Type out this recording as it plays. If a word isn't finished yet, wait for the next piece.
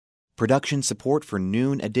Production support for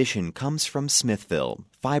Noon Edition comes from Smithville,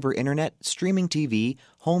 fiber internet, streaming TV,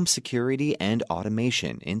 home security, and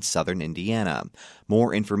automation in southern Indiana.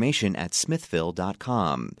 More information at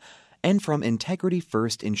smithville.com. And from Integrity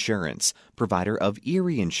First Insurance, provider of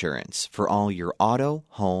Erie Insurance for all your auto,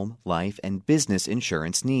 home, life, and business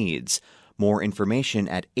insurance needs. More information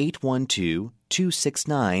at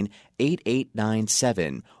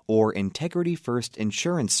 812-269-8897 or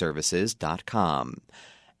integrityfirstinsuranceservices.com.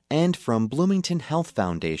 And from Bloomington Health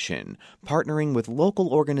Foundation, partnering with local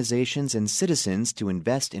organizations and citizens to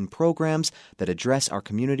invest in programs that address our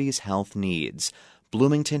community's health needs.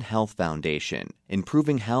 Bloomington Health Foundation.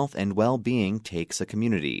 Improving health and well-being takes a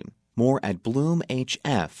community. More at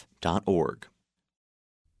bloomhf.org.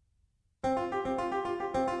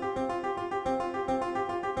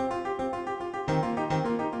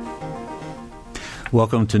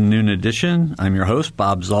 Welcome to Noon Edition. I'm your host,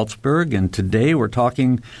 Bob Zaltsberg, and today we're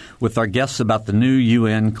talking with our guests about the new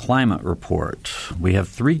UN Climate Report. We have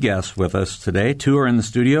three guests with us today. Two are in the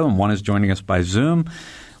studio, and one is joining us by Zoom.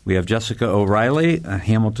 We have Jessica O'Reilly, a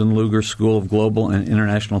Hamilton Lugar School of Global and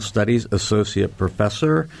International Studies Associate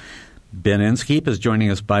Professor. Ben Inskeep is joining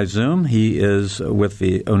us by Zoom. He is with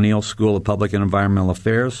the O'Neill School of Public and Environmental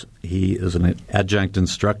Affairs. He is an adjunct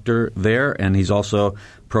instructor there, and he's also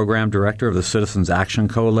program director of the Citizens Action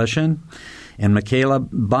Coalition. And Michaela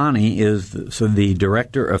Bonney is the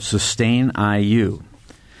director of Sustain IU.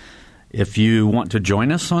 If you want to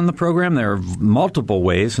join us on the program, there are multiple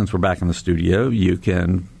ways since we're back in the studio. You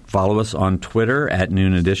can follow us on Twitter at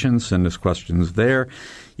Noon Edition. Send us questions there.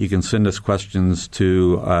 You can send us questions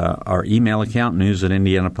to our email account,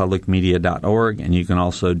 news@indianapublicmedia.org, and you can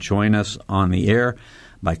also join us on the air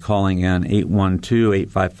by calling in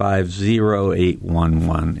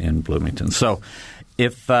 812-855-0811 in Bloomington. So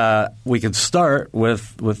if we could start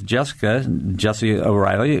with Jesse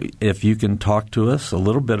O'Reilly, if you can talk to us a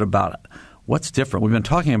little bit about what's different. We've been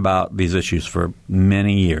talking about these issues for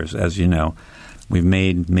many years, as you know. We've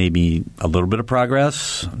made maybe a little bit of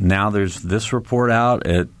progress. Now there's this report out.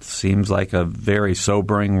 It seems like a very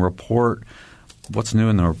sobering report. What's new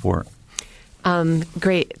in the report?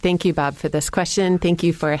 Great. Thank you, Bob, for this question. Thank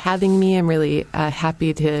you for having me. I'm really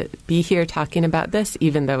happy to be here talking about this,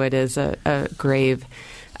 even though it is a grave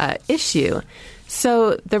issue.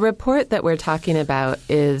 So the report that we're talking about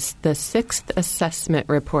is the sixth assessment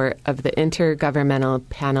report of the Intergovernmental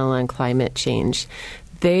Panel on Climate Change.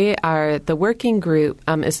 They are the working group,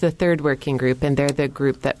 is the third working group, and they're the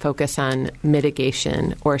group that focus on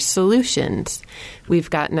mitigation or solutions.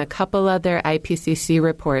 We've gotten a couple other IPCC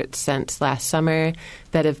reports since last summer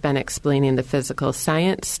that have been explaining the physical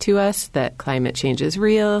science to us, that climate change is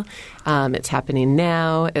real, it's happening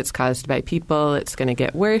now, it's caused by people, it's going to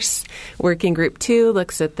get worse. Working Group 2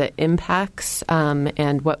 looks at the impacts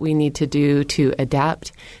and what we need to do to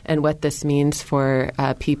adapt and what this means for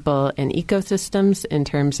people and ecosystems in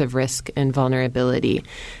terms of risk and vulnerability.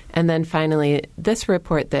 And then finally, this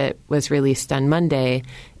report that was released on Monday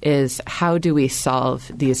is how do we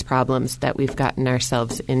solve these problems that we've gotten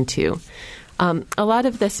ourselves into? A lot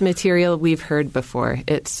of this material we've heard before.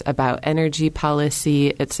 It's about energy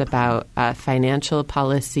policy. It's about financial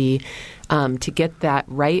policy. To get that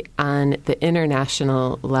right on the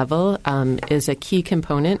international level is a key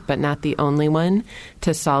component, but not the only one,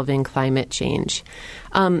 to solving climate change.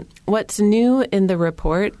 What's new in the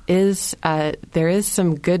report is there is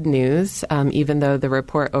some good news, even though the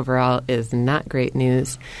report overall is not great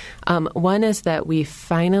news. One is that we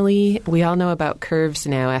all know about curves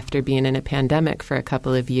now after being in a pandemic for a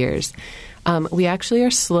couple of years. We actually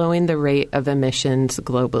are slowing the rate of emissions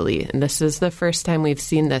globally. And this is the first time we've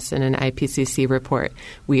seen this in an IPCC report.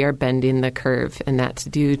 We are bending the curve, and that's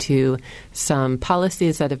due to some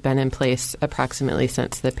policies that have been in place approximately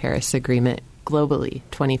since the Paris Agreement globally,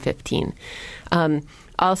 2015.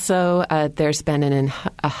 Also, there's been a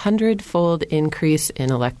 100-fold increase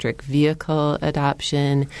in electric vehicle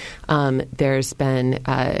adoption. There's been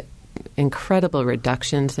incredible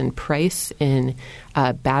reductions in price in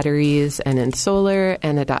batteries and in solar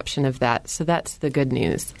and adoption of that. So that's the good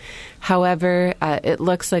news. However, it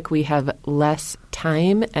looks like we have less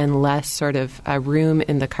time and less sort of room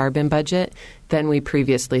in the carbon budget than we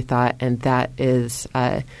previously thought, and that is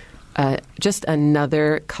just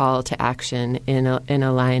another call to action in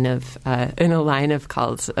a line of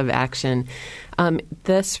calls of action.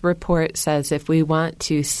 This report says if we want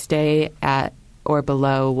to stay at or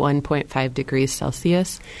below 1.5 degrees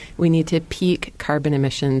Celsius, we need to peak carbon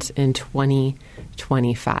emissions in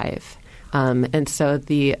 2025. And so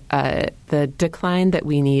the decline that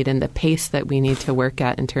we need and the pace that we need to work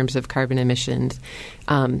at in terms of carbon emissions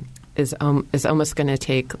is almost going to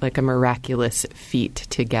take like a miraculous feat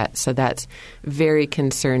to get. So that's very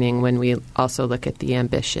concerning when we also look at the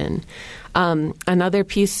ambition. Another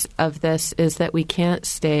piece of this is that we can't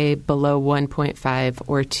stay below 1.5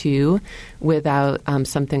 or 2 without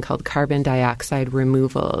something called carbon dioxide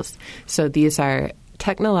removals. So these are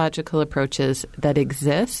technological approaches that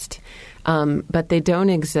exist, but they don't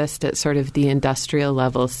exist at sort of the industrial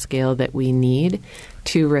level scale that we need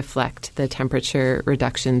to reflect the temperature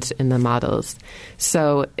reductions in the models.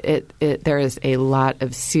 So there is a lot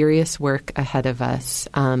of serious work ahead of us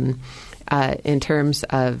in terms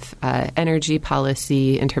of energy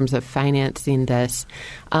policy, in terms of financing this.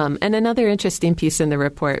 And another interesting piece in the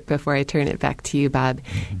report, before I turn it back to you, Bob,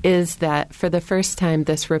 is that for the first time,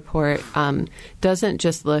 this report doesn't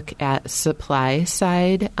just look at supply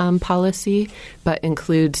side policy, but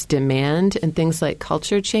includes demand and things like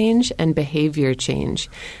culture change and behavior change.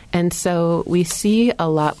 And so we see a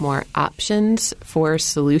lot more options for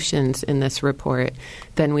solutions in this report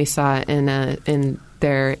than we saw in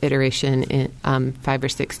their iteration in 5 or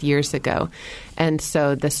 6 years ago. And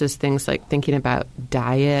so this is things like thinking about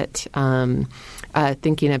diet,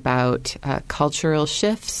 thinking about cultural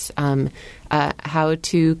shifts, how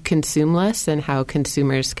to consume less and how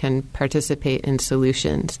consumers can participate in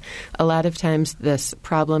solutions. A lot of times this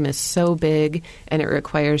problem is so big and it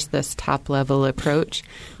requires this top-level approach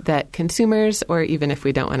that consumers, or even if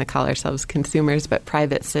we don't want to call ourselves consumers, but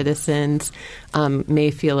private citizens may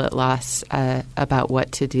feel at loss about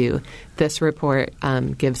what to do. This report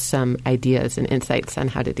gives some ideas and insights on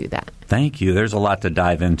how to do that. Thank you. There's a lot to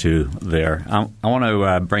dive into there. I want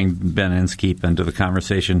to bring Ben Inskeep into the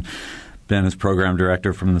conversation. Ben is program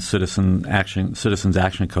director from the Citizens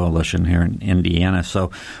Action Coalition here in Indiana.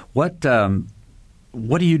 So what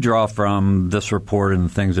do you draw from this report and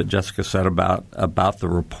the things that Jessica said about the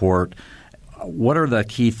report? What are the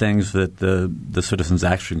key things that the Citizens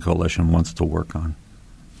Action Coalition wants to work on?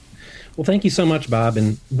 Well, thank you so much, Bob,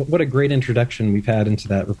 and what a great introduction we've had into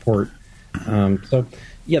that report.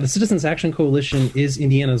 The Citizens Action Coalition is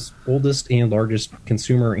Indiana's oldest and largest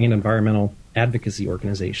consumer and environmental advocacy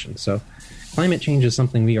organization. So climate change is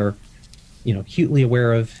something we are, acutely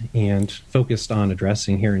aware of and focused on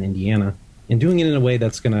addressing here in Indiana, and doing it in a way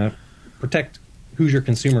that's going to protect Hoosier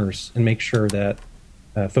consumers and make sure that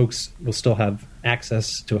folks will still have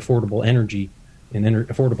access to affordable energy and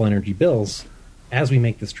affordable energy bills as we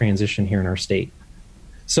make this transition here in our state.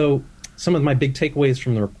 So some of my big takeaways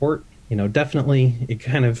from the report, definitely it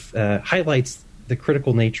kind of highlights the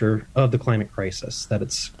critical nature of the climate crisis, that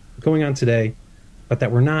it's going on today, but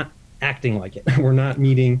that we're not acting like it. We're not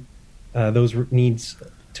meeting those needs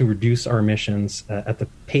to reduce our emissions at the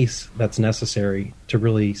pace that's necessary to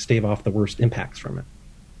really stave off the worst impacts from it.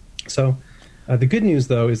 So the good news,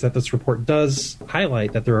 though, is that this report does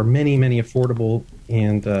highlight that there are many, many affordable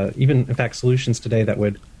and even, in fact, solutions today that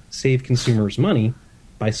would save consumers money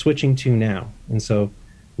by switching to now. And so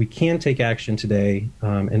we can take action today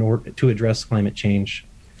in order to address climate change,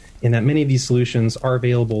 in that many of these solutions are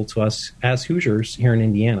available to us as Hoosiers here in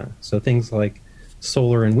Indiana. So things like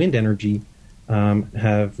solar and wind energy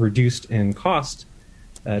have reduced in cost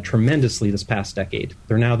tremendously this past decade.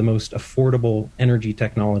 They're now the most affordable energy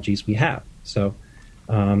technologies we have. So,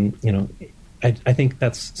 I think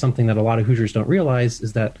that's something that a lot of Hoosiers don't realize,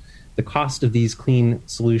 is that the cost of these clean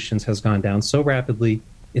solutions has gone down so rapidly.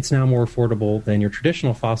 It's now more affordable than your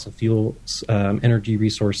traditional fossil fuel energy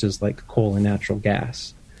resources like coal and natural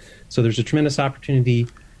gas. So there's a tremendous opportunity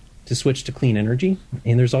to switch to clean energy.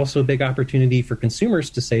 And there's also a big opportunity for consumers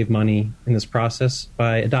to save money in this process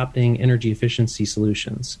by adopting energy efficiency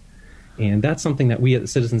solutions. And that's something that we at the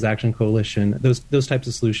Citizens Action Coalition, those types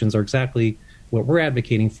of solutions are exactly what we're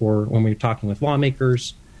advocating for when we're talking with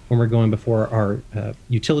lawmakers, when we're going before our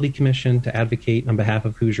utility commission to advocate on behalf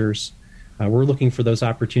of Hoosiers. We're looking for those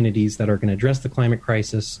opportunities that are going to address the climate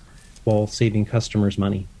crisis while saving customers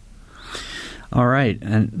money. All right.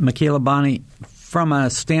 And Michaela Bonney, from a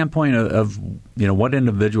standpoint of what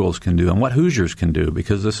individuals can do and what Hoosiers can do,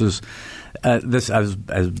 because this is this as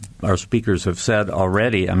our speakers have said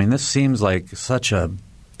already. I mean, this seems like such a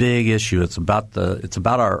big issue. It's about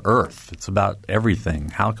our Earth. It's about everything.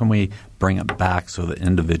 How can we bring it back so that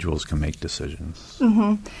individuals can make decisions?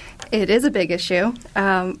 Mm-hmm. It is a big issue,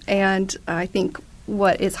 and I think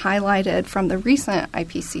what is highlighted from the recent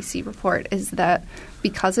IPCC report is that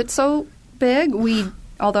because it's so big,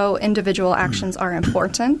 although individual actions are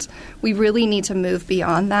important, we really need to move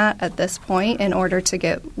beyond that at this point in order to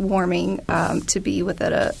get warming to be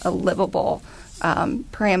within a livable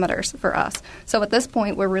parameters for us. So at this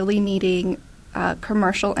point, we're really needing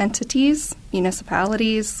commercial entities,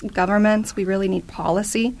 municipalities, governments. We really need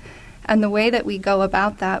policy. And the way that we go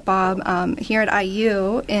about that, Bob, here at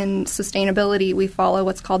IU in sustainability, we follow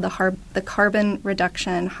what's called the carbon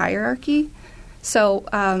reduction hierarchy.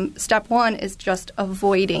 So step one is just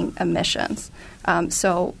avoiding emissions.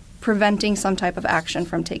 So preventing some type of action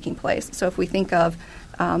from taking place. So if we think of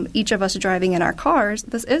each of us driving in our cars,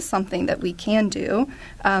 this is something that we can do,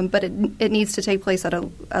 but it needs to take place at a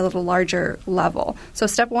little larger level. So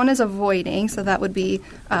step one is avoiding, so that would be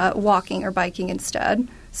walking or biking instead.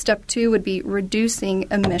 Step two would be reducing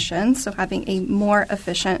emissions, so having a more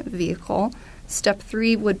efficient vehicle. Step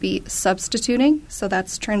three would be substituting, so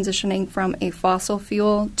that's transitioning from a fossil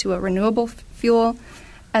fuel to a renewable fuel.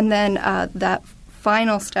 And then that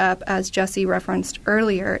final step, as Jesse referenced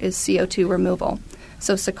earlier, is CO2 removal.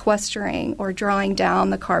 So sequestering or drawing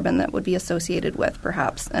down the carbon that would be associated with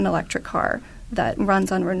perhaps an electric car that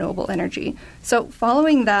runs on renewable energy. So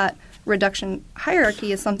following that reduction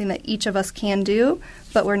hierarchy is something that each of us can do,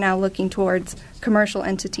 but we're now looking towards commercial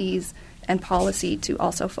entities and policy to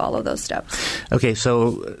also follow those steps. Okay,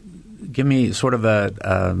 so give me sort of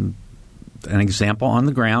an example on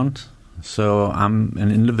the ground. So I'm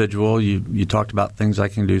an individual. You talked about things I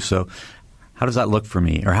can do. So how does that look for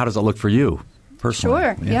me, or how does it look for you personally?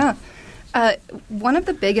 Sure, yeah. One of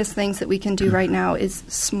the biggest things that we can do right now is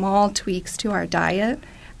small tweaks to our diet.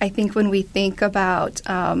 I think when we think about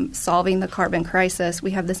solving the carbon crisis,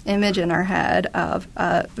 we have this image in our head of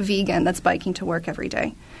a vegan that's biking to work every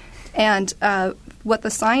day. And what the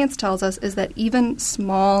science tells us is that even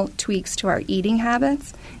small tweaks to our eating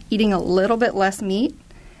habits, eating a little bit less meat,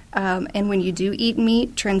 and when you do eat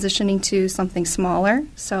meat, transitioning to something smaller.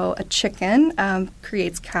 So a chicken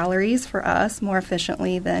creates calories for us more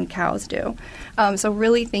efficiently than cows do. So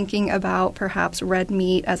really thinking about perhaps red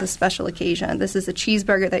meat as a special occasion. This is a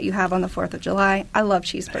cheeseburger that you have on the 4th of July. I love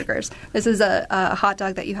cheeseburgers. This is a hot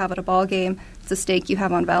dog that you have at a ball game. It's a steak you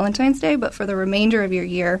have on Valentine's Day. But for the remainder of your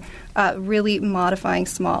year, really modifying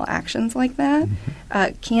small actions like that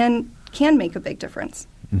can make a big difference.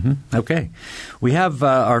 Mm-hmm. Okay. We have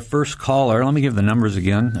our first caller. Let me give the numbers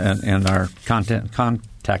again and our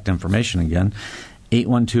contact information again.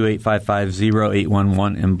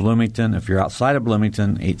 812-855-0811 in Bloomington. If you're outside of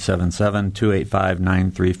Bloomington,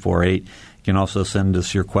 877-285-9348. You can also send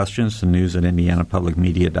us your questions to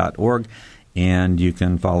news@indianapublicmedia.org. And you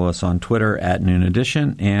can follow us on Twitter at Noon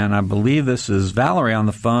Edition. And I believe this is Valerie on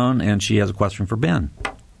the phone, and she has a question for Ben.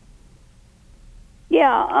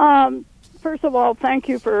 Yeah. First of all, thank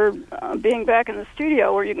you for being back in the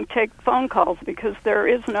studio where you can take phone calls, because there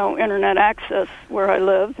is no internet access where I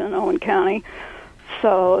live in Owen County.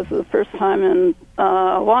 So this is the first time in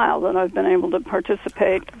a while that I've been able to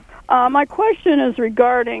participate. My question is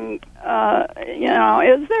regarding, is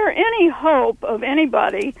there any hope of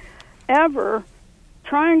anybody ever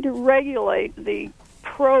trying to regulate the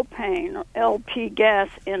propane or LP gas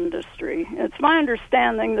industry? It's my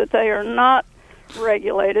understanding that they are not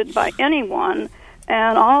regulated by anyone,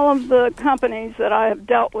 and all of the companies that I have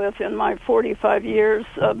dealt with in my 45 years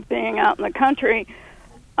of being out in the country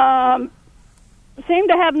seem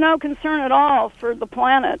to have no concern at all for the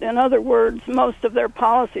planet. In other words, most of their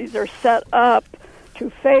policies are set up to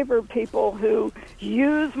favor people who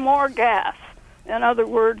use more gas. In other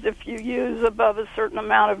words, if you use above a certain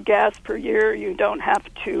amount of gas per year, you don't have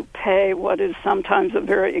to pay what is sometimes a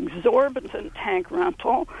very exorbitant tank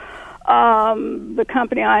rental. The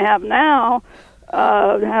company I have now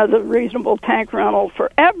has a reasonable tank rental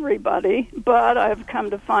for everybody, but I've come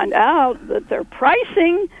to find out that their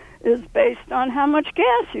pricing is based on how much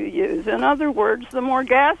gas you use. In other words, the more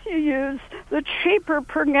gas you use, the cheaper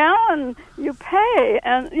per gallon you pay.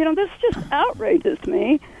 And, this just outrages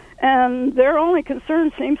me. And their only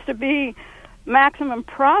concern seems to be maximum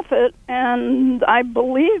profit, and I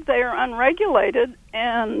believe they are unregulated.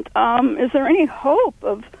 And is there any hope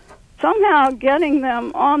of somehow getting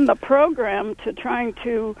them on the program to trying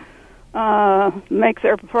to make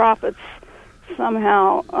their profits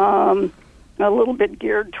somehow a little bit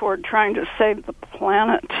geared toward trying to save the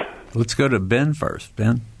planet? Let's go to Ben first.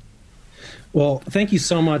 Ben? Well, thank you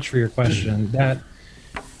so much for your question. That,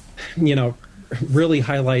 really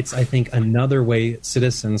highlights, I think, another way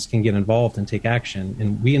citizens can get involved and take action.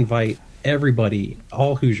 And we invite everybody,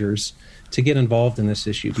 all Hoosiers, to get involved in this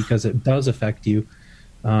issue, because it does affect you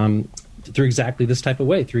through exactly this type of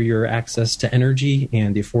way, through your access to energy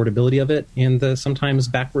and the affordability of it, and the sometimes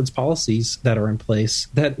backwards policies that are in place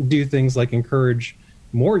that do things like encourage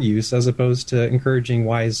more use as opposed to encouraging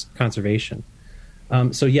wise conservation.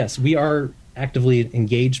 So yes, we are actively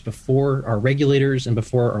engaged before our regulators and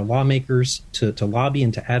before our lawmakers to lobby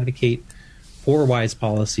and to advocate for wise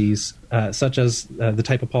policies, such as the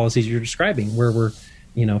type of policies you're describing, where we're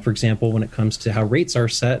For example, when it comes to how rates are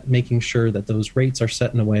set, making sure that those rates are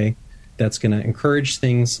set in a way that's going to encourage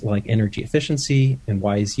things like energy efficiency and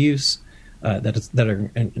wise use,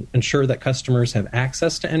 ensure that customers have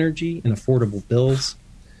access to energy and affordable bills,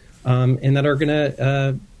 and that are going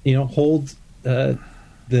to hold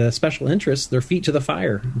the special interests their feet to the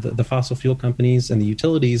fire. The fossil fuel companies and the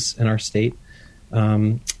utilities in our state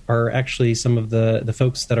are actually some of the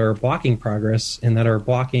folks that are blocking progress and that are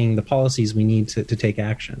blocking the policies we need to take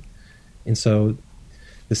action. And so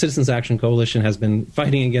the Citizens Action Coalition has been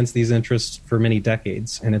fighting against these interests for many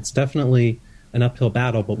decades, and it's definitely an uphill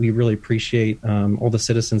battle, but we really appreciate all the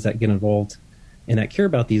citizens that get involved and that care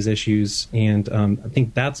about these issues. And I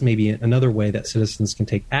think that's maybe another way that citizens can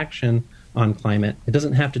take action on climate. It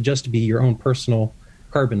doesn't have to just be your own personal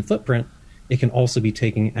carbon footprint. It can also be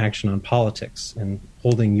taking action on politics and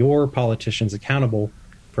holding your politicians accountable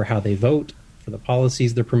for how they vote, for the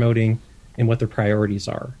policies they're promoting, and what their priorities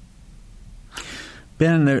are.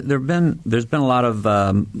 Ben, there's been a lot of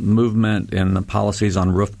movement in the policies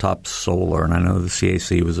on rooftop solar, and I know the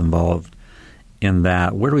CAC was involved in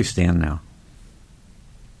that. Where do we stand now?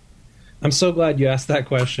 I'm so glad you asked that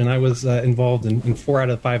question. I was involved in 4 out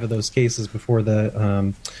of 5 of those cases before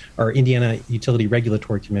our Indiana Utility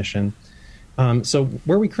Regulatory Commission. So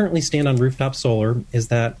where we currently stand on rooftop solar is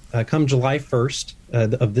that come July 1st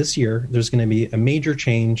of this year, there's going to be a major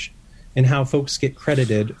change in how folks get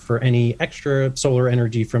credited for any extra solar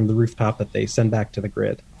energy from the rooftop that they send back to the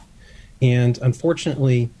grid. And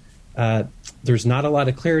unfortunately, there's not a lot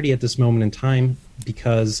of clarity at this moment in time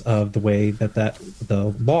because of the way that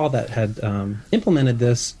the law that had implemented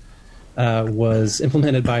this was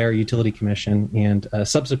implemented by our utility commission, and a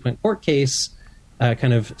subsequent court case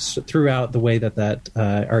kind of threw out the way that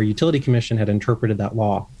our utility commission had interpreted that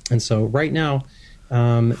law. And so right now,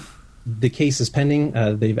 the case is pending.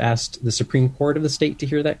 They've asked the Supreme Court of the state to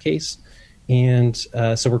hear that case. And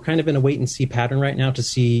so we're kind of in a wait-and-see pattern right now to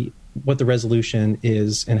see what the resolution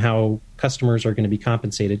is and how customers are going to be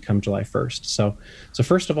compensated come July 1st. So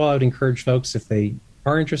first of all, I would encourage folks, if they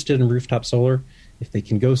are interested in rooftop solar, if they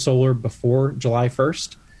can go solar before July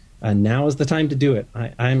 1st, now is the time to do it.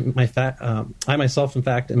 I myself, in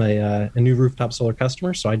fact, am a new rooftop solar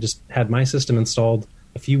customer, so I just had my system installed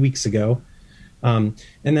a few weeks ago. And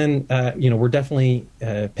then, we're definitely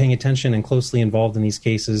paying attention and closely involved in these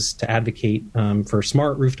cases to advocate for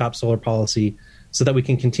smart rooftop solar policy so that we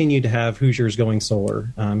can continue to have Hoosiers going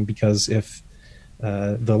solar. Because if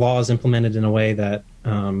the law is implemented in a way that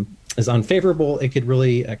is unfavorable, it could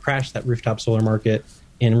really crash that rooftop solar market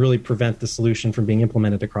and really prevent the solution from being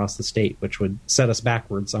implemented across the state, which would set us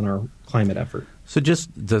backwards on our climate effort. So just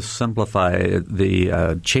to simplify,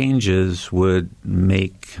 the changes would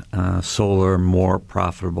make solar more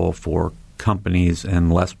profitable for companies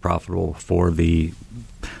and less profitable for the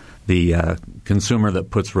consumer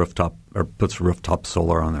that puts rooftop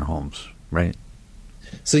solar on their homes, right?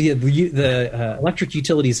 So yeah, the electric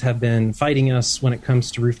utilities have been fighting us when it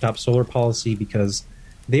comes to rooftop solar policy because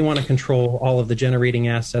they want to control all of the generating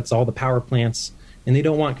assets, all the power plants, and they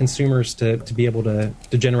don't want consumers to be able to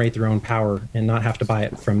generate their own power and not have to buy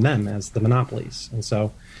it from them as the monopolies. And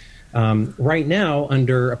so right now,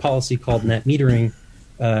 under a policy called net metering,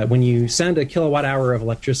 when you send a kilowatt hour of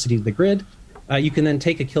electricity to the grid, you can then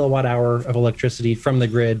take a kilowatt hour of electricity from the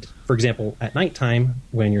grid, for example, at nighttime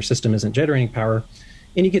when your system isn't generating power,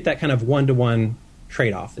 and you get that kind of one-to-one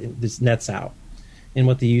trade-off. This nets out. And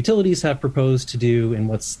what the utilities have proposed to do, and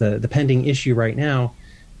what's the pending issue right now,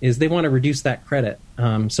 is they want to reduce that credit.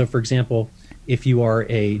 So, for example, if you are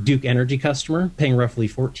a Duke Energy customer paying roughly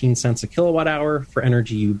 14 cents a kilowatt hour for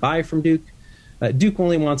energy you buy from Duke, Duke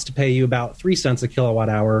only wants to pay you about 3 cents a kilowatt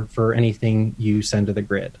hour for anything you send to the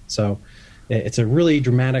grid. So it's a really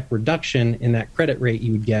dramatic reduction in that credit rate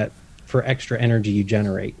you would get for extra energy you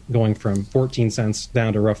generate, going from 14 cents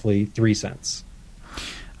down to roughly 3 cents.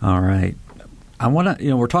 All right. I want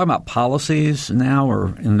to, we're talking about policies now,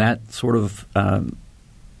 or in that sort of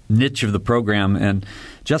niche of the program. And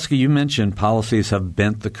Jessica, you mentioned policies have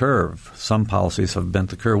bent the curve. Some policies have bent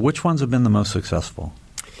the curve. Which ones have been the most successful?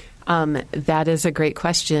 That is a great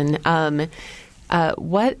question.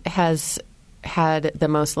 What has had the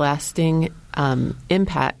most lasting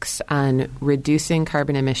impacts on reducing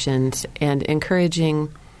carbon emissions and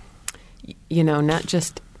encouraging, not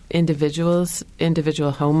just individual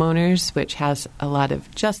homeowners, which has a lot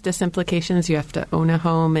of justice implications. You have to own a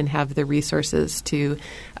home and have the resources to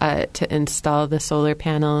install the solar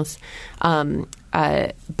panels.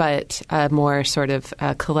 but a more sort of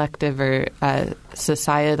collective or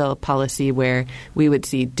societal policy where we would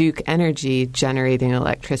see Duke Energy generating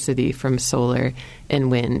electricity from solar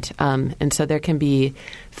and wind. And so there can be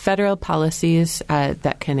federal policies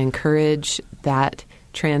that can encourage that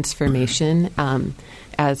transformation.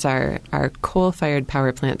 As our coal-fired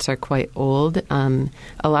power plants are quite old, a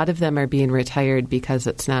lot of them are being retired because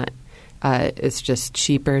it's just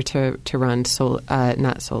cheaper to run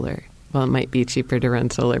not solar. Well, it might be cheaper to run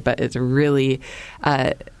solar, but it's really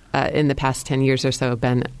in the past 10 years or so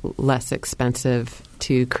been less expensive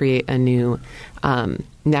to create a new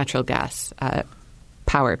natural gas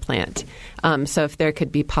power plant. So if there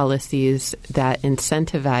could be policies that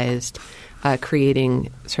incentivized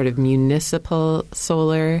creating sort of municipal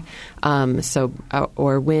solar,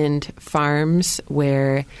 or wind farms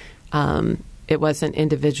where it wasn't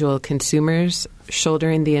individual consumers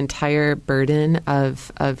shouldering the entire burden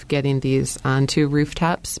of getting these onto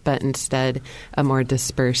rooftops, but instead a more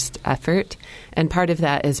dispersed effort. And part of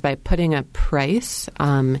that is by putting a price,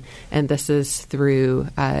 and this is through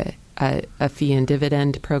a fee and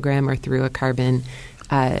dividend program or through a carbon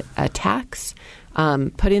a tax,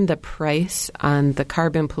 putting the price on the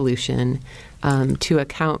carbon pollution to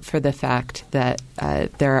account for the fact that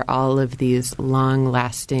there are all of these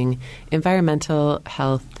long-lasting environmental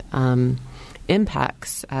health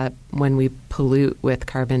impacts when we pollute with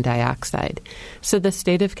carbon dioxide. So the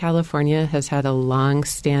state of California has had a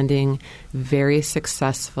long-standing, very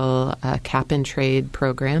successful cap-and-trade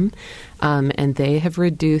program, and they have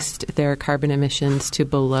reduced their carbon emissions to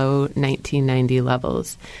below 1990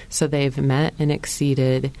 levels. So they've met and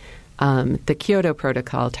exceeded the Kyoto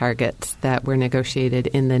Protocol targets that were negotiated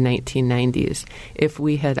in the 1990s. If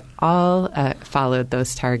we had all followed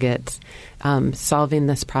those targets, solving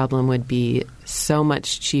this problem would be so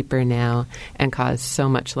much cheaper now and cause so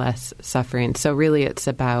much less suffering. So really it's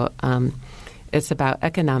about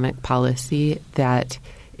economic policy that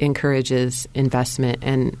encourages investment,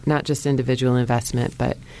 and not just individual investment,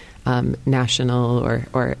 but national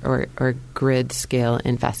or grid scale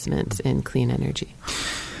investments in clean energy.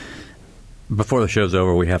 Before the show's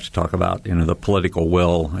over, we have to talk about the political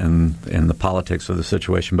will and the politics of the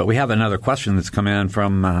situation. But we have another question that's come in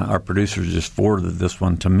from our producers. Just forwarded this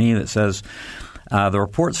one to me that says, the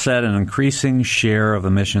report said an increasing share of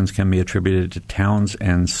emissions can be attributed to towns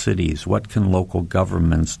and cities. What can local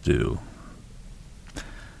governments do?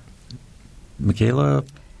 Michaela?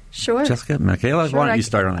 Sure. Jessica? Michaela, sure, why don't you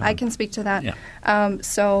start on that? I can speak to that. Yeah.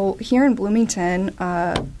 So here in Bloomington,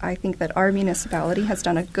 I think that our municipality has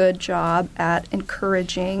done a good job at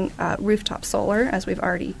encouraging rooftop solar, as we've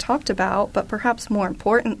already talked about, but perhaps more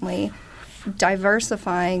importantly,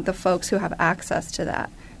 diversifying the folks who have access to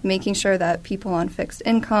that, making sure that people on fixed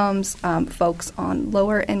incomes, folks on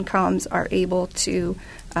lower incomes are able to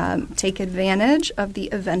take advantage of the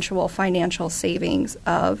eventual financial savings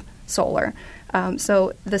of solar.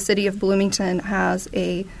 So the city of Bloomington has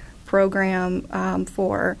a program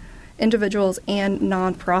for individuals and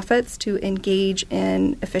nonprofits to engage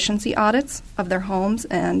in efficiency audits of their homes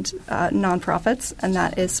and nonprofits, and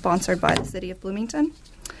that is sponsored by the city of Bloomington.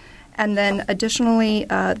 And then additionally,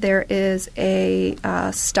 there is a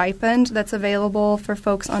stipend that's available for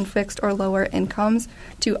folks on fixed or lower incomes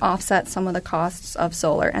to offset some of the costs of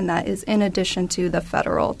solar, and that is in addition to the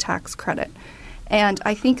federal tax credit. And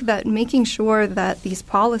I think that making sure that these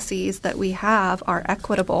policies that we have are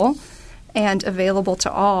equitable and available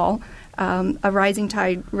to all, a rising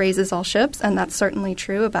tide raises all ships, and that's certainly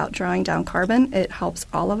true about drawing down carbon. It helps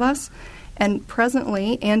all of us. And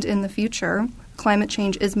presently and in the future, climate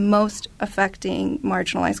change is most affecting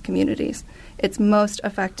marginalized communities. It's most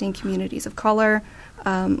affecting communities of color,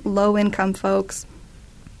 low-income folks,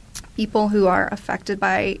 people who are affected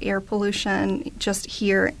by air pollution just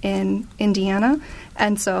here in Indiana.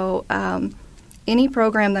 And so any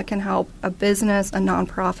program that can help a business, a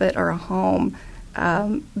nonprofit, or a home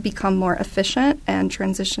become more efficient and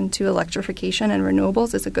transition to electrification and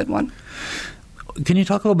renewables is a good one. Can you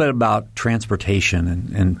talk a little bit about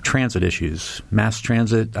transportation and transit issues? Mass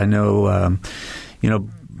transit, I know,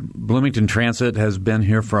 Bloomington Transit has been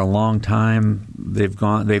here for a long time.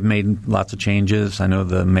 They've made lots of changes. I know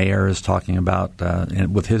the mayor is talking about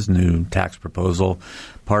with his new tax proposal.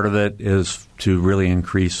 Part of it is to really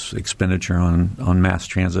increase expenditure on mass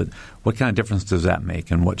transit. What kind of difference does that make,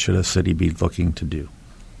 and what should a city be looking to do?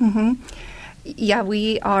 Mm-hmm. Yeah,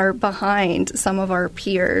 we are behind some of our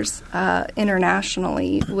peers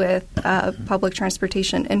internationally with public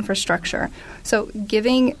transportation infrastructure. So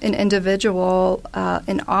giving an individual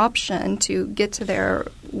an option to get to their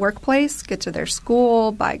workplace, get to their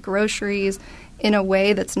school, buy groceries, in a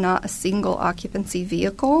way that's not a single occupancy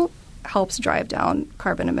vehicle helps drive down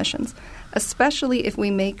carbon emissions, especially if we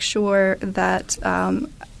make sure that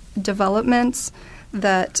developments,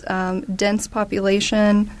 that dense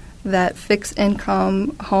population, that fixed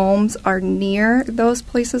income homes are near those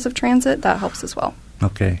places of transit. That helps as well.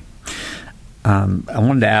 Okay. I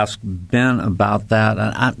wanted to ask Ben about that.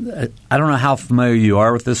 I don't know how familiar you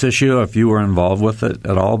are with this issue, if you were involved with it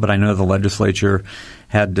at all, but I know the legislature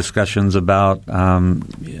had discussions about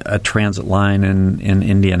a transit line in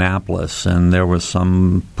Indianapolis, and there was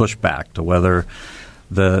some pushback to whether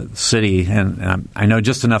the city, and I know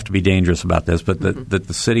just enough to be dangerous about this, but that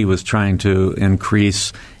the city was trying to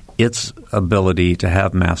increase its ability to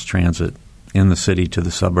have mass transit in the city to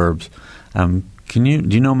the suburbs. Do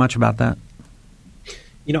you know much about that?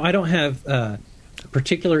 I don't have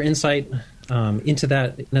particular insight into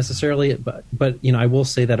that necessarily, but I will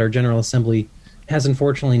say that our General Assembly has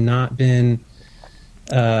unfortunately not been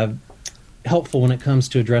helpful when it comes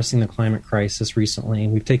to addressing the climate crisis recently.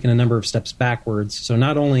 We've taken a number of steps backwards. So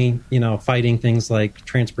not only fighting things like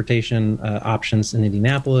transportation options in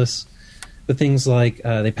Indianapolis, but things like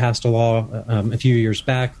they passed a law a few years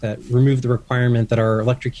back that removed the requirement that our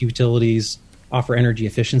electric utilities offer energy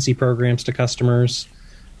efficiency programs to customers.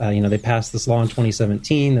 They passed this law in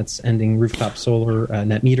 2017 that's ending rooftop solar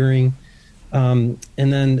net metering. And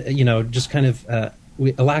then, just kind of a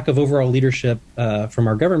lack of overall leadership from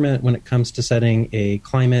our government when it comes to setting a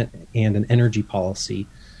climate and an energy policy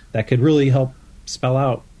that could really help spell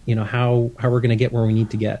out, how we're going to get where we need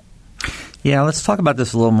to get. Yeah, let's talk about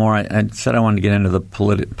this a little more. I said I wanted to get into the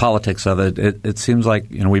politics of it. It seems like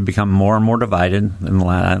we've become more and more divided.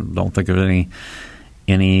 I don't think of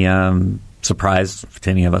any surprise to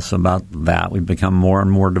any of us about that. We've become more and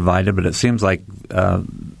more divided, but it seems like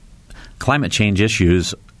climate change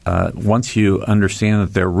issues, once you understand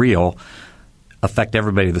that they're real, affect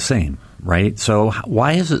everybody the same, right? So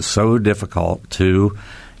why is it so difficult to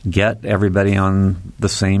get everybody on the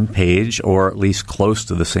same page, or at least close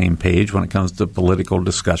to the same page, when it comes to political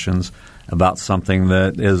discussions about something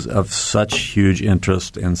that is of such huge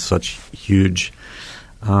interest and such huge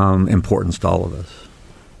importance to all of us?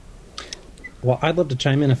 Well, I'd love to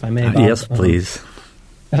chime in if I may, Bob. Yes, please.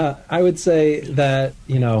 I would say that,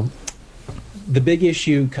 the big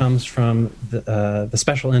issue comes from the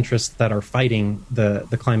special interests that are fighting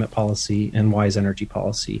the climate policy and wise energy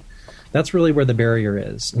policy. That's really where the barrier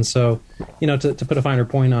is. And so, to put a finer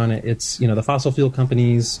point on it, it's, the fossil fuel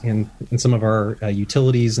companies and some of our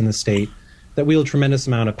utilities in the state that wield a tremendous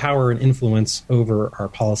amount of power and influence over our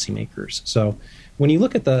policymakers. So when you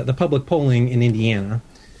look at the public polling in Indiana,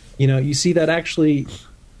 you see that actually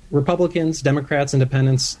Republicans, Democrats,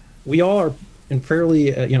 Independents, we all are in fairly,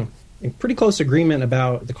 in pretty close agreement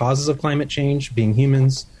about the causes of climate change, being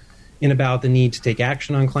humans, and about the need to take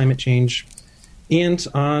action on climate change, and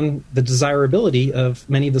on the desirability of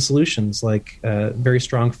many of the solutions, like very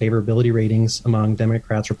strong favorability ratings among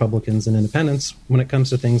Democrats, Republicans, and Independents when it comes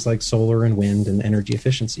to things like solar and wind and energy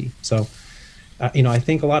efficiency. So, I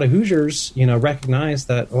think a lot of Hoosiers, recognize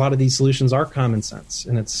that a lot of these solutions are common sense,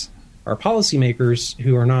 and it's our policymakers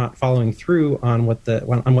who are not following through on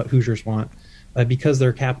what Hoosiers want, because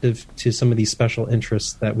they're captive to some of these special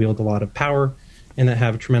interests that wield a lot of power and that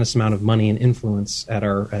have a tremendous amount of money and influence at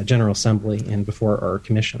our General Assembly and before our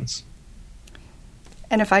commissions.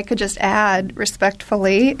 And if I could just add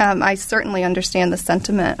respectfully, I certainly understand the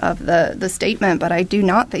sentiment of the statement, but I do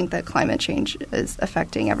not think that climate change is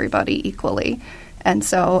affecting everybody equally. And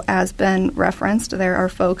so, as Ben referenced, there are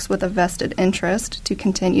folks with a vested interest to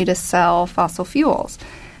continue to sell fossil fuels.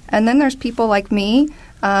 And then there's people like me,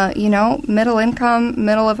 middle income,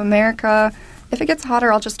 middle of America. If it gets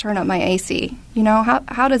hotter, I'll just turn up my AC.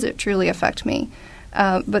 How does it truly affect me?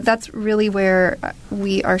 But that's really where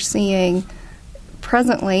we are seeing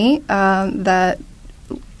presently that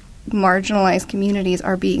marginalized communities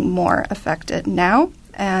are being more affected now.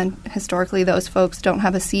 And historically, those folks don't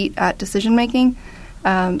have a seat at decision-making.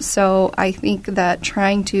 So I think that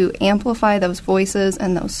trying to amplify those voices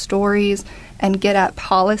and those stories and get at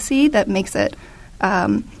policy that makes it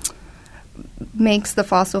makes the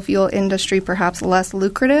fossil fuel industry perhaps less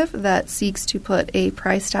lucrative, that seeks to put a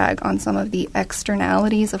price tag on some of the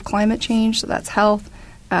externalities of climate change, so that's health,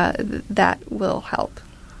 that will help.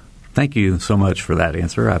 Thank you so much for that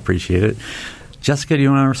answer. I appreciate it. Jessica, do you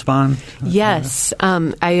want to respond? Yes,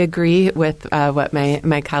 I agree with what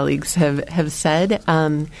my colleagues have said,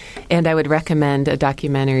 and I would recommend a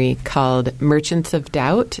documentary called Merchants of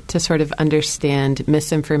Doubt to sort of understand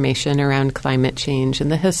misinformation around climate change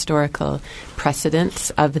and the historical precedents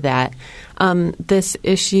of that. This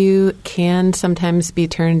issue can sometimes be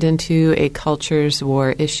turned into a culture's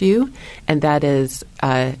war issue, and that is,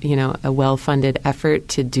 a well-funded effort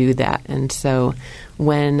to do that. And so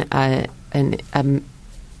when an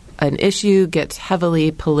issue gets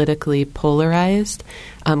heavily politically polarized,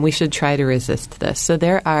 we should try to resist this. So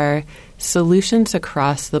there are solutions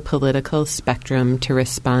across the political spectrum to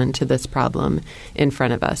respond to this problem in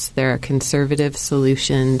front of us. There are conservative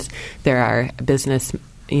solutions. There are business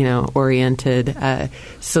oriented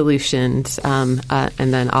solutions, and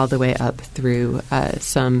then all the way up through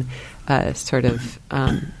some sort of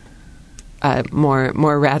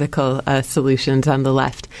more radical solutions on the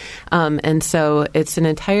left. And so it's an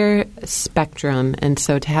entire spectrum. And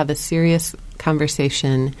so to have a serious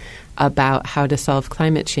conversation about how to solve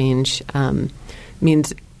climate change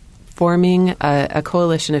means forming a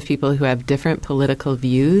coalition of people who have different political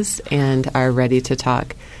views and are ready to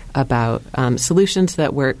talk about solutions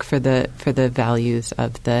that work for the values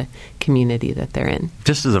of the community that they're in.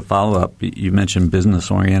 Just as a follow-up, you mentioned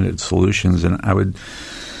business-oriented solutions, and I would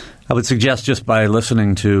suggest just by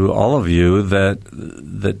listening to all of you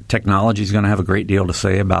that technology is going to have a great deal to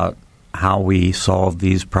say about how we solve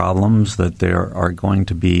these problems, that there are going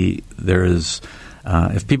to be –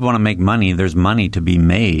 if people want to make money, there's money to be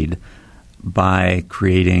made by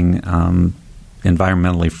creating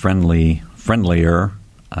environmentally friendlier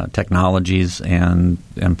technologies and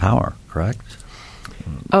power, correct?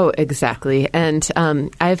 Oh, exactly. And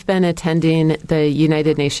I've been attending the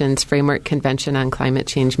United Nations Framework Convention on Climate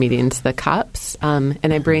Change meetings, the COPs, and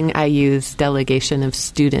I bring IU's delegation of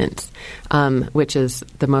students, which is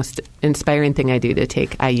the most inspiring thing I do, to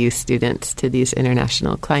take IU students to these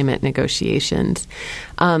international climate negotiations.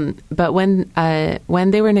 But when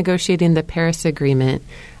they were negotiating the Paris Agreement,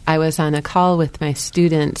 I was on a call with my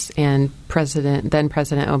students and then President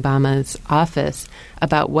Obama's office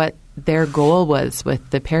about what their goal was with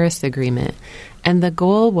the Paris Agreement. And the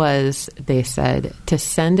goal was, they said, to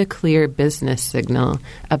send a clear business signal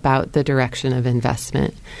about the direction of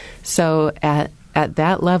investment. So at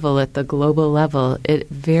that level, at the global level, it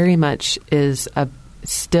very much is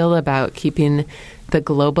still about keeping the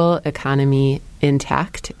global economy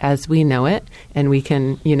intact as we know it, and we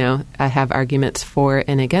can, have arguments for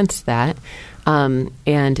and against that,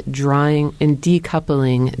 and drawing and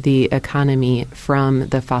decoupling the economy from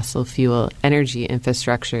the fossil fuel energy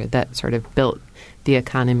infrastructure that sort of built the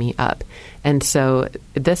economy up. And so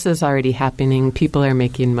this is already happening. People are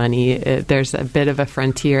making money. There's a bit of a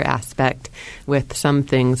frontier aspect with some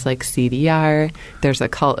things like CDR. There's a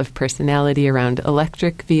cult of personality around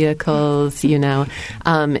electric vehicles,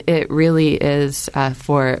 It really is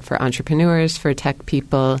for entrepreneurs, for tech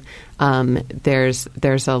people. There's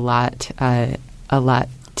a lot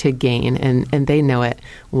to gain, and they know it.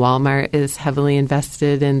 Walmart is heavily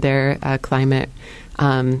invested in their climate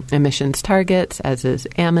emissions targets, as is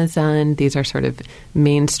Amazon. These are sort of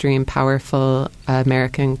mainstream, powerful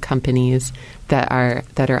American companies that are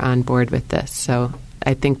on board with this. So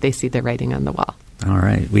I think they see the writing on the wall. All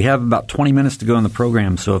right. We have about 20 minutes to go in the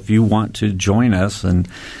program, so if you want to join us and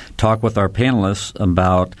talk with our panelists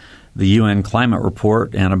about the UN Climate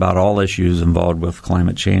Report and about all issues involved with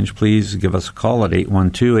climate change, please give us a call at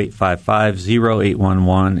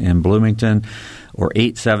 812-855-0811 in Bloomington, or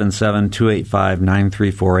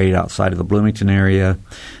 877-285-9348 outside of the Bloomington area.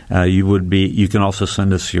 You can also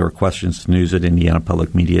send us your questions to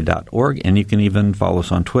news@indianapublicmedia.org, and you can even follow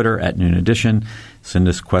us on Twitter at Noon Edition. Send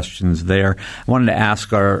us questions there. I wanted to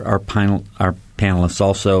ask our panelists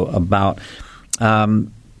also about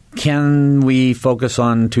can we focus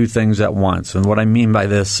on two things at once? And what I mean by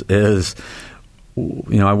this is,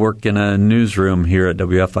 I work in a newsroom here at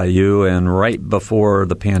WFIU, and right before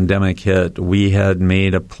the pandemic hit, we had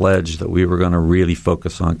made a pledge that we were going to really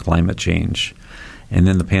focus on climate change. And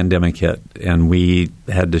then the pandemic hit, and we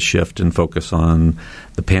had to shift and focus on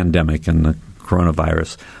the pandemic and the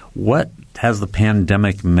coronavirus. What has the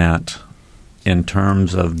pandemic meant in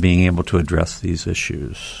terms of being able to address these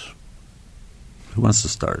issues? Who wants to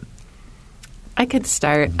start? I could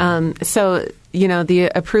start. So,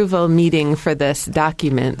 the approval meeting for this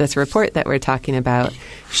document, this report that we're talking about,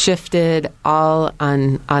 shifted all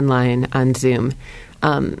online on Zoom.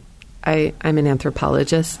 I'm an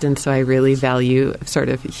anthropologist, and so I really value sort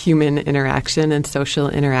of human interaction and social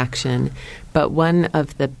interaction. But one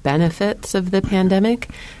of the benefits of the pandemic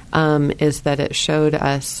is that it showed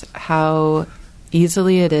us how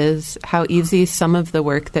easily it is, how easy some of the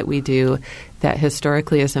work that we do that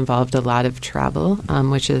historically has involved a lot of travel,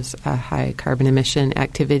 which is a high carbon emission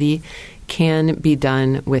activity, can be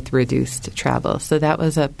done with reduced travel. So that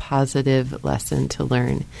was a positive lesson to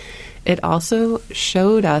learn. It also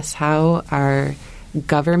showed us how our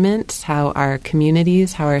governments, how our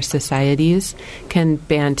communities, how our societies can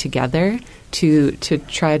band together to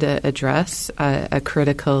try to address a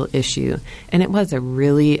critical issue. And it was a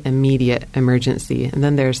really immediate emergency. And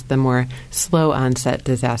then there's the more slow onset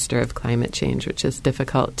disaster of climate change, which is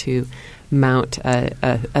difficult to mount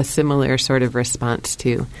a similar sort of response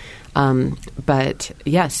to. But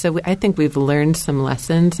yes, so I think we've learned some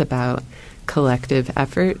lessons about collective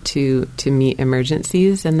effort to meet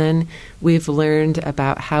emergencies, and then we've learned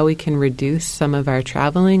about how we can reduce some of our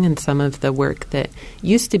traveling and some of the work that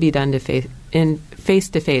used to be done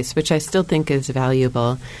face-to-face, which I still think is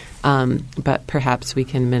valuable, but perhaps we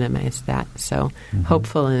can minimize that. So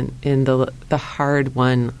hopeful in the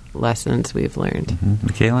hard-won lessons we've learned.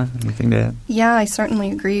 Michaela, anything to add? Yeah, I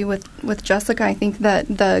certainly agree with Jessica. I think that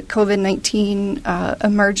the COVID-19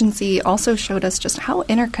 emergency also showed us just how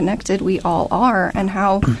interconnected we all are and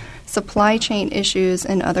how supply chain issues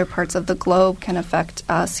in other parts of the globe can affect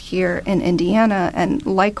us here in Indiana. And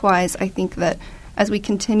likewise, I think that as we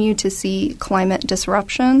continue to see climate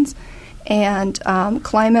disruptions and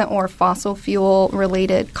climate or fossil fuel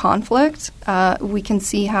related conflict, we can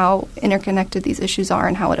see how interconnected these issues are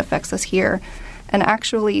and how it affects us here. And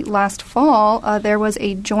actually, last fall, there was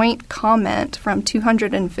a joint comment from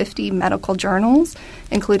 250 medical journals,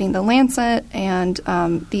 including The Lancet and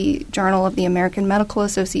the Journal of the American Medical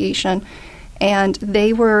Association, and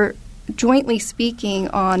they were jointly speaking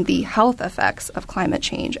on the health effects of climate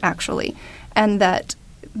change, actually, and that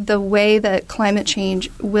the way that climate change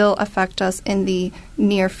will affect us in the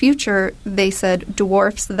near future, they said,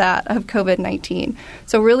 dwarfs that of COVID-19.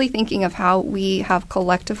 So really thinking of how we have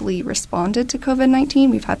collectively responded to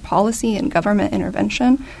COVID-19. We've had policy and government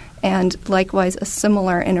intervention, and likewise a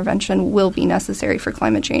similar intervention will be necessary for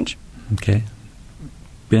climate change. Okay.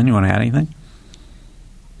 Ben, you want to add anything?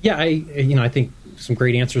 Yeah, I think some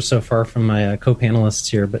great answers so far from my co-panelists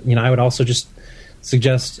here, but I would also just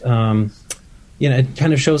suggest it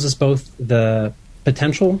kind of shows us both the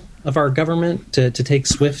potential of our government to take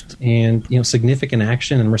swift and significant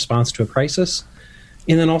action in response to a crisis,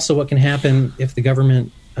 and then also what can happen if the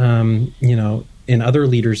government, and other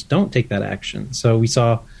leaders don't take that action. So we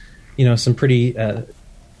saw, some pretty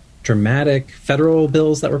dramatic federal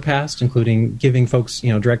bills that were passed, including giving folks,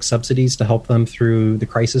 direct subsidies to help them through the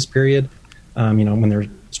crisis period, when they're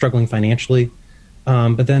struggling financially.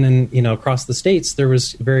 But then across the states, there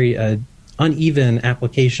was very uneven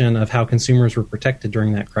application of how consumers were protected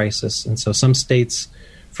during that crisis. And so some states,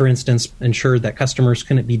 for instance, ensured that customers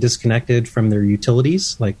couldn't be disconnected from their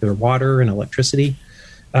utilities, like their water and electricity,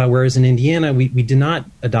 whereas in Indiana, we did not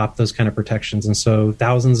adopt those kind of protections. And so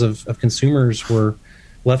thousands of consumers were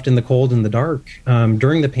left in the cold and the dark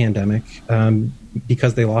during the pandemic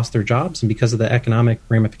because they lost their jobs and because of the economic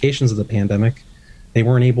ramifications of the pandemic. They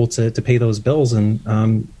weren't able to pay those bills, and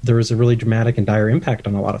there was a really dramatic and dire impact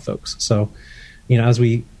on a lot of folks. So, as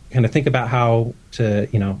we kind of think about how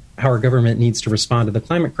our government needs to respond to the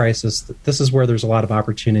climate crisis, this is where there's a lot of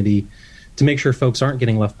opportunity to make sure folks aren't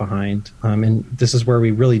getting left behind. And this is where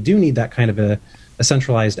we really do need that kind of a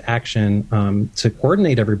centralized action to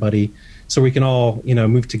coordinate everybody, so we can all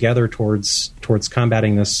move together towards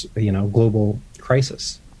combating this global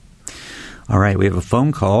crisis. All right, we have a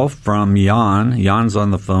phone call from Jan. Jan's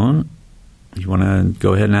on the phone. You want to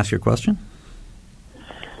go ahead and ask your question?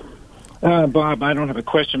 Bob, I don't have a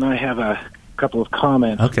question. I have a couple of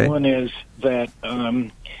comments. Okay. One is that,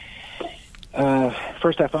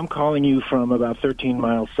 first off, I'm calling you from about 13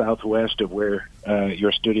 miles southwest of where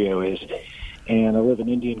your studio is, and I live in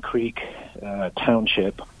Indian Creek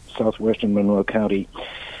Township, southwestern Monroe County.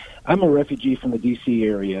 I'm a refugee from the D.C.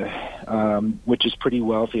 area, which is pretty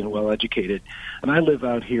wealthy and well-educated. And I live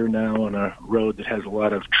out here now on a road that has a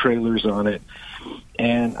lot of trailers on it.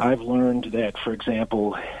 And I've learned that, for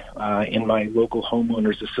example, in my local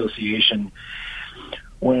homeowners association,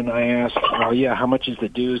 when I asked, how much is the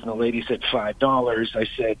dues? And the lady said $5. I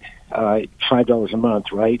said, $5 a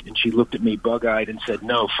month, right? And she looked at me bug-eyed and said,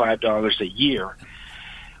 no, $5 a year.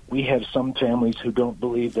 We have some families who don't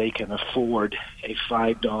believe they can afford a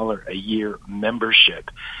 $5 a year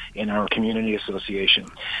membership in our community association.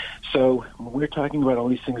 So when we're talking about all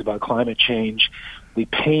these things about climate change, the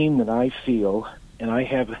pain that I feel, and I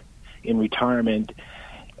have in retirement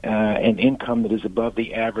an income that is above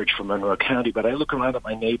the average for Monroe County, but I look around at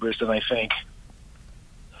my neighbors and I think,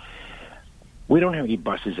 we don't have any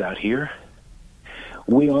buses out here.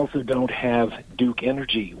 We also don't have Duke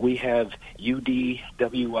Energy. We have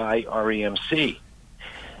UDWI-REMC.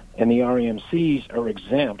 And the REMCs are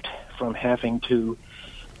exempt from having to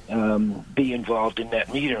be involved in net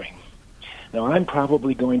metering. Now, I'm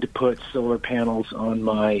probably going to put solar panels on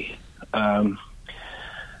my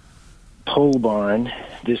pole barn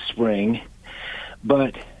this spring,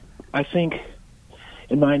 but I think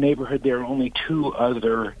in my neighborhood there are only 2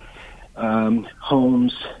 other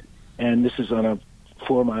homes, and this is on a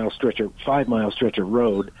 5-mile stretch of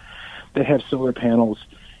road, that have solar panels.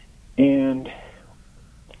 And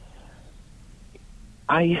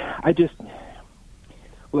I just,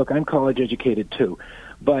 look, I'm college educated too,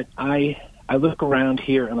 but I look around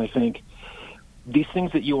here and I think these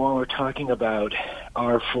things that you all are talking about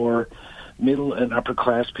are for middle and upper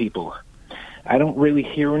class people. I don't really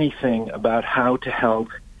hear anything about how to help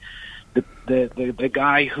the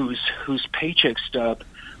guy whose paycheck stub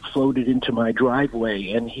floated into my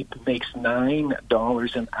driveway and he makes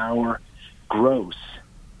 $9 an hour gross.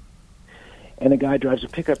 And the guy drives a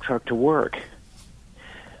pickup truck to work.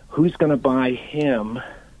 Who's going to buy him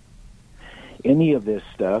any of this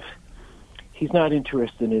stuff? He's not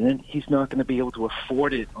interested in it. He's not going to be able to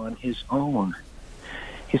afford it on his own.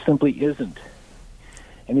 He simply isn't.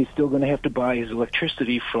 And he's still going to have to buy his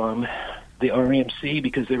electricity from the REMC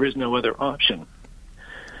because there is no other option.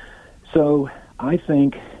 So I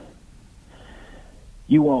think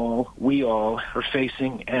we all are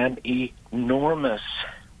facing an enormous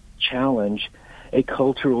challenge, a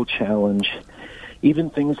cultural challenge. Even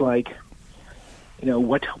things like,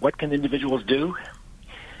 what can individuals do?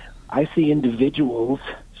 I see individuals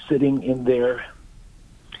sitting in their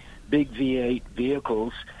big V8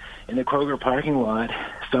 vehicles in the Kroger parking lot,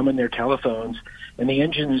 thumbing their telephones, and the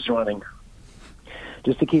engine is running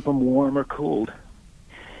just to keep them warm or cooled.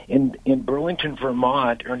 In Burlington,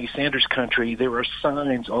 Vermont, Ernie Sanders country, there are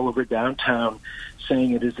signs all over downtown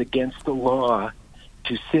saying it is against the law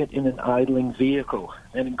to sit in an idling vehicle.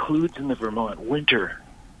 That includes in the Vermont winter.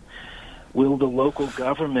 Will the local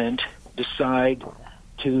government decide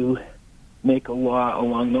to make a law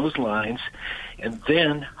along those lines and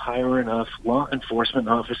then hire enough law enforcement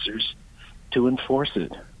officers to enforce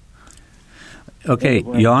it? Okay,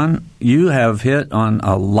 Jan, you have hit on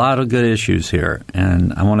a lot of good issues here,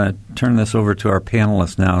 and I want to turn this over to our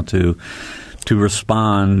panelists now to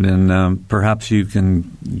respond, and perhaps you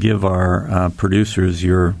can give our producers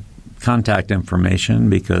your contact information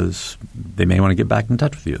because they may want to get back in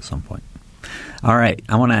touch with you at some point. All right,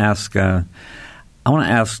 I want to ask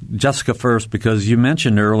Jessica first because you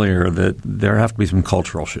mentioned earlier that there have to be some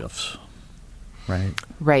cultural shifts, right?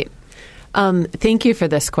 Right. Thank you for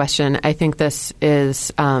this question. I think this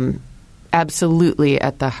is absolutely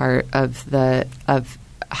at the heart of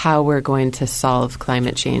how we're going to solve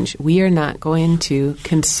climate change. We are not going to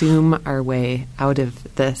consume our way out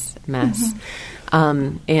of this mess.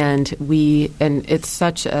 Mm-hmm. And it's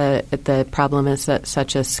such the problem is at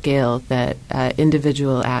such a scale that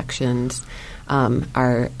individual actions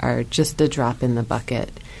are just a drop in the bucket.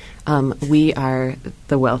 We are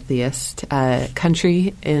the wealthiest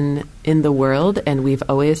country in the world, and we've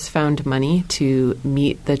always found money to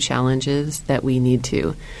meet the challenges that we need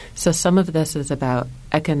to. So some of this is about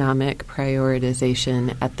economic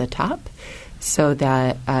prioritization at the top so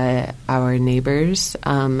that our neighbors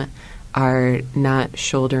are not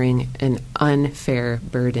shouldering an unfair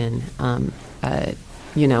burden,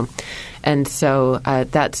 And so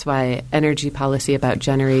that's why energy policy about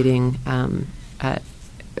generating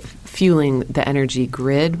fueling the energy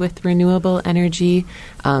grid with renewable energy,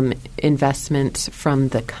 investments from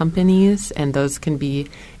the companies, and those can be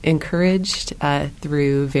encouraged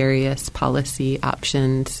through various policy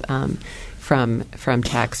options from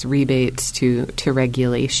tax rebates to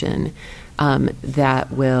regulation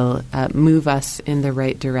that will move us in the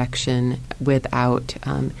right direction without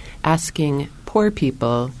asking poor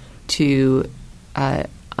people to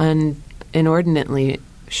inordinately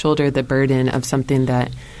shoulder the burden of something that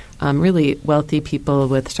really wealthy people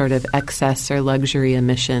with sort of excess or luxury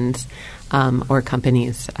emissions or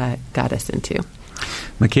companies got us into.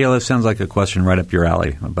 Michaela, sounds like a question right up your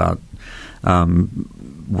alley about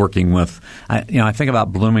working with I think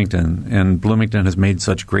about Bloomington, and Bloomington has made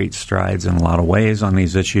such great strides in a lot of ways on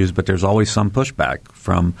these issues, but there's always some pushback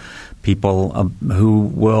from people who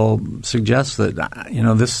will suggest that,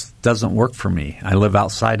 this doesn't work for me. I live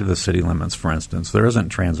outside of the city limits, for instance. There isn't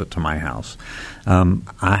transit to my house.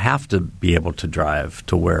 I have to be able to drive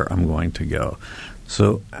to where I'm going to go.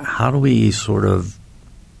 So how do we sort of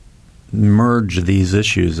merge these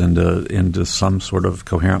issues into some sort of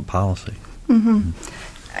coherent policy? Mm-hmm.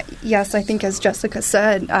 Yes, I think as Jessica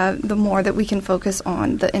said, the more that we can focus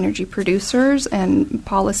on the energy producers and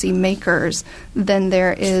policy makers, then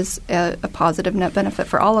there is a positive net benefit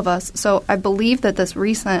for all of us. So I believe that this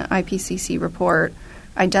recent IPCC report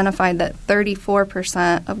identified that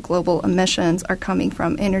 34% of global emissions are coming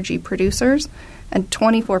from energy producers and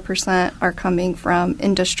 24% are coming from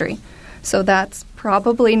industry. So that's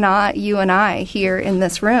probably not you and I here in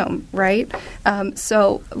this room, right?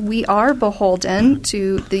 So we are beholden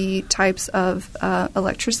to the types of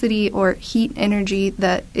electricity or heat energy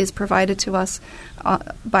that is provided to us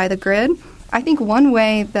by the grid. I think one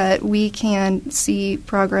way that we can see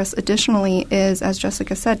progress additionally is, as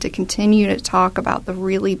Jessica said, to continue to talk about the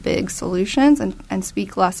really big solutions and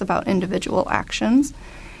speak less about individual actions.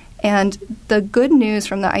 And the good news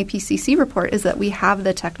from the IPCC report is that we have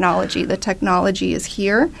the technology. The technology is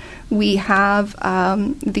here. We have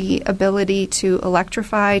the ability to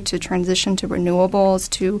electrify, to transition to renewables,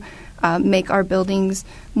 to make our buildings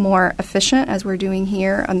more efficient, as we're doing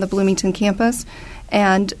here on the Bloomington campus.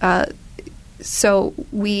 And so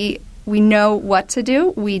we know what to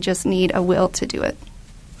do. We just need a will to do it.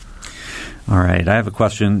 All right. I have a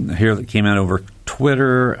question here that came in over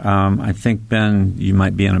Twitter. I think, Ben, you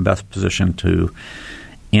might be in the best position to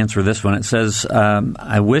answer this one. It says,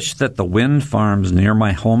 I wish that the wind farms near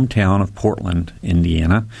my hometown of Portland,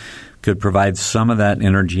 Indiana, could provide some of that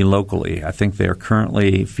energy locally. I think they are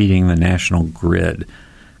currently feeding the national grid.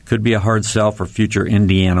 Could be a hard sell for future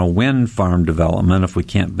Indiana wind farm development if we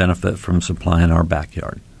can't benefit from supply in our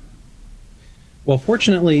backyard. Well,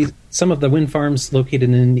 fortunately, some of the wind farms located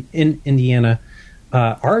in Indiana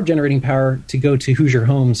are generating power to go to Hoosier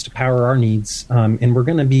Homes to power our needs. And we're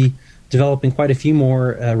going to be developing quite a few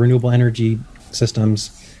more renewable energy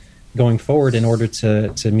systems going forward in order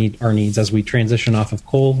to meet our needs as we transition off of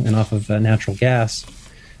coal and off of natural gas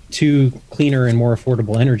to cleaner and more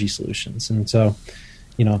affordable energy solutions. And so,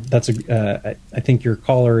 that's I think your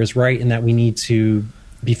caller is right in that we need to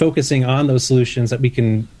be focusing on those solutions that we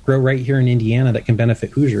can grow right here in Indiana that can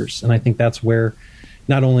benefit Hoosiers. And I think that's where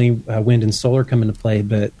not only wind and solar come into play,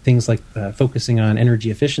 but things like focusing on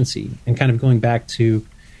energy efficiency and kind of going back to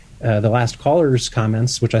the last caller's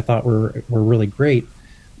comments, which I thought were really great.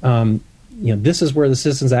 This is where the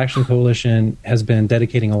Citizens Action Coalition has been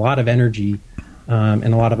dedicating a lot of energy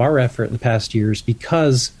and a lot of our effort in the past years,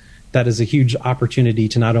 because that is a huge opportunity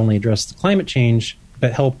to not only address the climate change,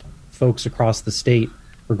 but help folks across the state,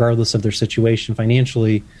 regardless of their situation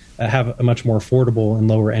financially, have a much more affordable and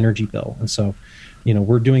lower energy bill. And so,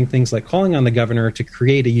 we're doing things like calling on the governor to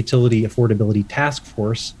create a utility affordability task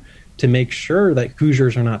force to make sure that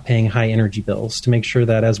Hoosiers are not paying high energy bills, to make sure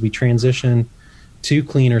that as we transition to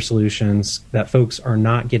cleaner solutions, that folks are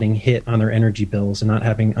not getting hit on their energy bills and not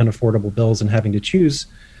having unaffordable bills and having to choose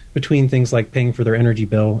between things like paying for their energy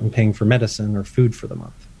bill and paying for medicine or food for the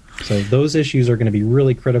month. So those issues are going to be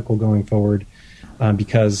really critical going forward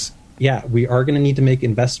because, we are going to need to make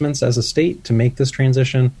investments as a state to make this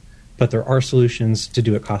transition, but there are solutions to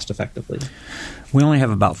do it cost effectively. We only have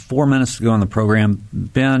about 4 minutes to go on the program.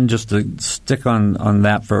 Ben, just to stick on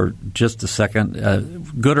that for just a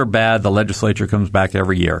second, good or bad, the legislature comes back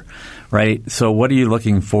every year, right? So what are you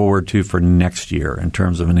looking forward to for next year in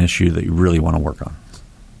terms of an issue that you really want to work on?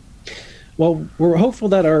 Well, we're hopeful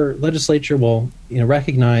that our legislature will,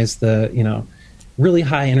 recognize the, really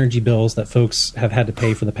high energy bills that folks have had to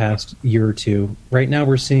pay for the past year or two. Right now,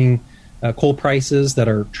 we're seeing coal prices that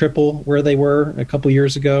are triple where they were a couple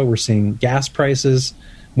years ago. We're seeing gas prices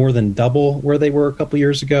more than double where they were a couple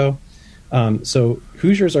years ago. So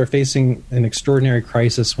Hoosiers are facing an extraordinary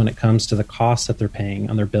crisis when it comes to the costs that they're paying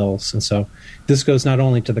on their bills. And so this goes not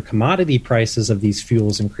only to the commodity prices of these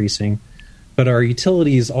fuels increasing, but our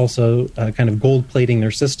utilities also kind of gold-plating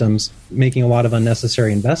their systems, making a lot of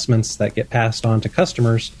unnecessary investments that get passed on to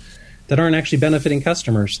customers that aren't actually benefiting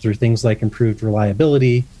customers through things like improved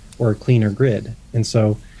reliability or a cleaner grid. And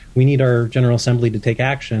so we need our General Assembly to take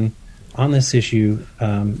action on this issue,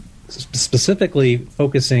 specifically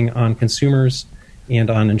focusing on consumers and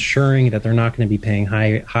on ensuring that they're not going to be paying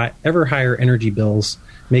ever higher energy bills,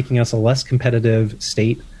 making us a less competitive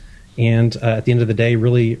state, and at the end of the day,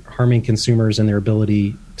 really harming consumers and their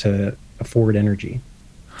ability to afford energy.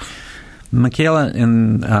 Michaela,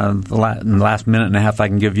 in the last minute and a half I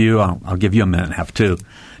can give you, I'll give you a minute and a half too,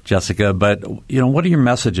 Jessica, but what are your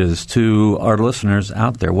messages to our listeners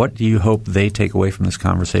out there? What do you hope they take away from this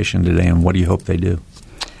conversation today, and what do you hope they do?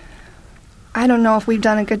 I don't know if we've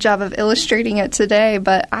done a good job of illustrating it today,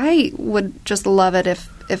 but I would just love it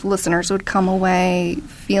if listeners would come away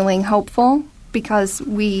feeling hopeful because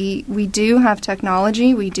we do have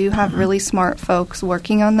technology. We do have really smart folks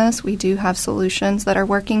working on this. We do have solutions that are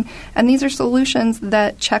working. And these are solutions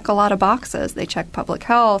that check a lot of boxes. They check public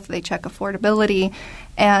health. They check affordability.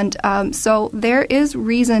 And so there is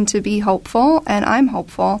reason to be hopeful, and I'm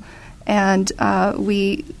hopeful. And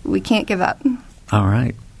we can't give up. All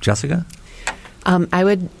right. Jessica? I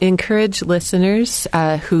would encourage listeners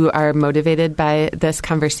who are motivated by this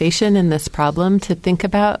conversation and this problem to think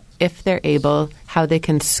about, if they're able, how they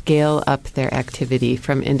can scale up their activity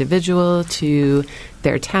from individual to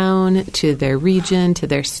their town, to their region, to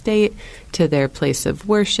their state, to their place of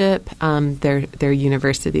worship, their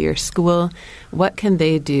university or school. What can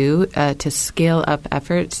they do to scale up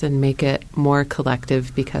efforts and make it more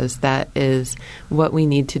collective? Because that is what we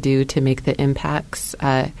need to do to make the impacts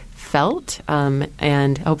felt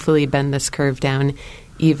and hopefully bend this curve down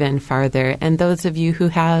even farther. And those of you who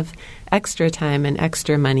have extra time and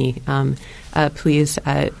extra money, please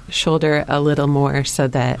shoulder a little more so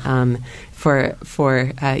that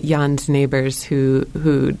for Jan's neighbors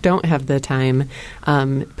who don't have the time,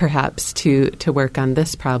 perhaps to work on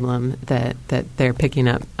this problem, that they're picking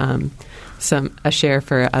up a share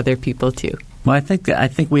for other people too. Well, I think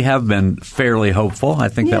we have been fairly hopeful. I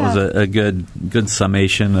think that was a good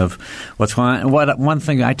summation of what's going on. One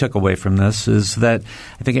thing I took away from this is that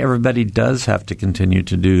I think everybody does have to continue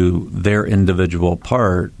to do their individual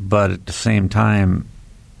part, but at the same time,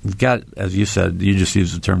 we've got, as you said, you just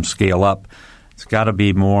used the term scale up. It's got to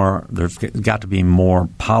be more. There's got to be more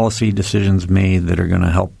policy decisions made that are going to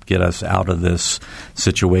help get us out of this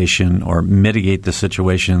situation or mitigate the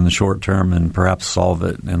situation in the short term and perhaps solve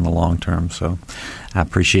it in the long term. So I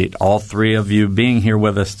appreciate all three of you being here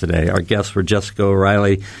with us today. Our guests were Jessica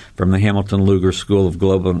O'Reilly from the Hamilton Lugar School of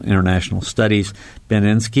Global and International Studies, Ben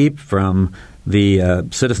Inskeep from the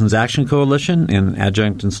Citizens Action Coalition and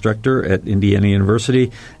adjunct instructor at Indiana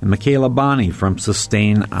University, and Michaela Bonney from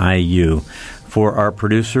Sustain IU. For our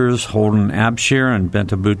producers, Holden Abshire and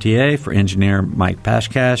Benta Boutier, for engineer Mike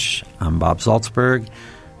Pashkash, I'm Bob Salzberg.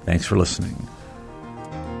 Thanks for listening.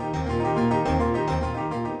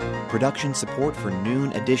 Production support for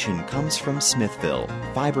Noon Edition comes from Smithville,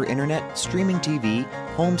 fiber internet, streaming TV,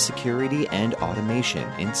 home security, and automation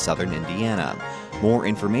in southern Indiana. More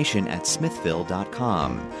information at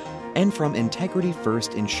smithville.com. And from Integrity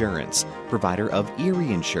First Insurance, provider of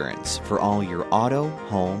Erie Insurance for all your auto,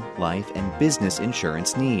 home, life, and business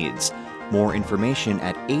insurance needs. More information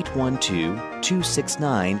at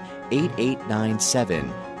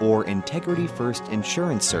 812-269-8897 or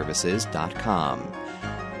integrityfirstinsuranceservices.com.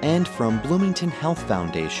 And from Bloomington Health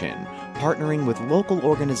Foundation, partnering with local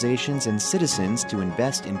organizations and citizens to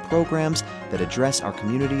invest in programs that address our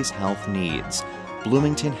community's health needs.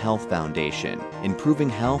 Bloomington Health Foundation. Improving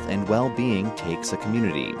health and well-being takes a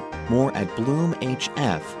community. More at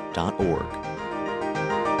bloomhf.org.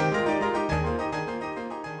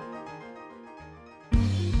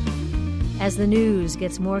 As the news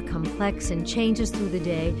gets more complex and changes through the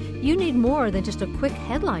day, you need more than just a quick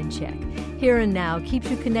headline check. Here and Now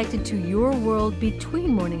keeps you connected to your world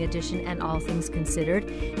between Morning Edition and All Things Considered,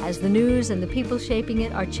 as the news and the people shaping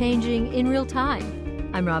it are changing in real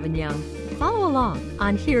time. I'm Robin Young. Follow along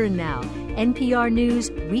on Here and Now, NPR News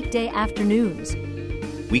weekday afternoons.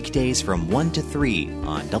 Weekdays from 1 to 3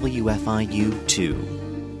 on WFIU 2.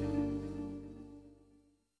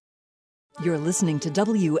 You're listening to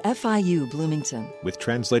WFIU Bloomington. With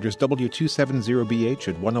translators W270BH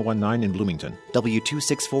at 1019 in Bloomington,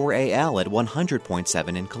 W264AL at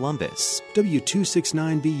 100.7 in Columbus,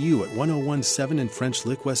 W269BU at 1017 in French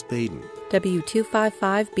Lick, West Baden,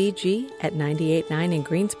 W255BG at 98.9 in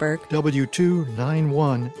Greensburg,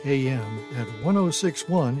 W291AM at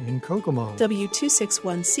 1061 in Kokomo,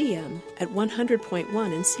 W261CM at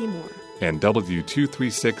 100.1 in Seymour, and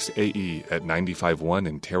W236AE at 95.1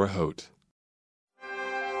 in Terre Haute.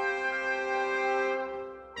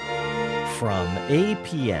 From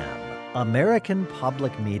APM, American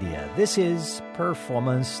Public Media, this is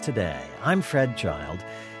Performance Today. I'm Fred Child.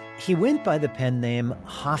 He went by the pen name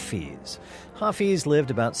Hafiz. Hafiz lived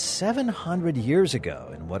about 700 years ago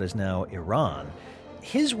in what is now Iran.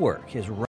 His work, his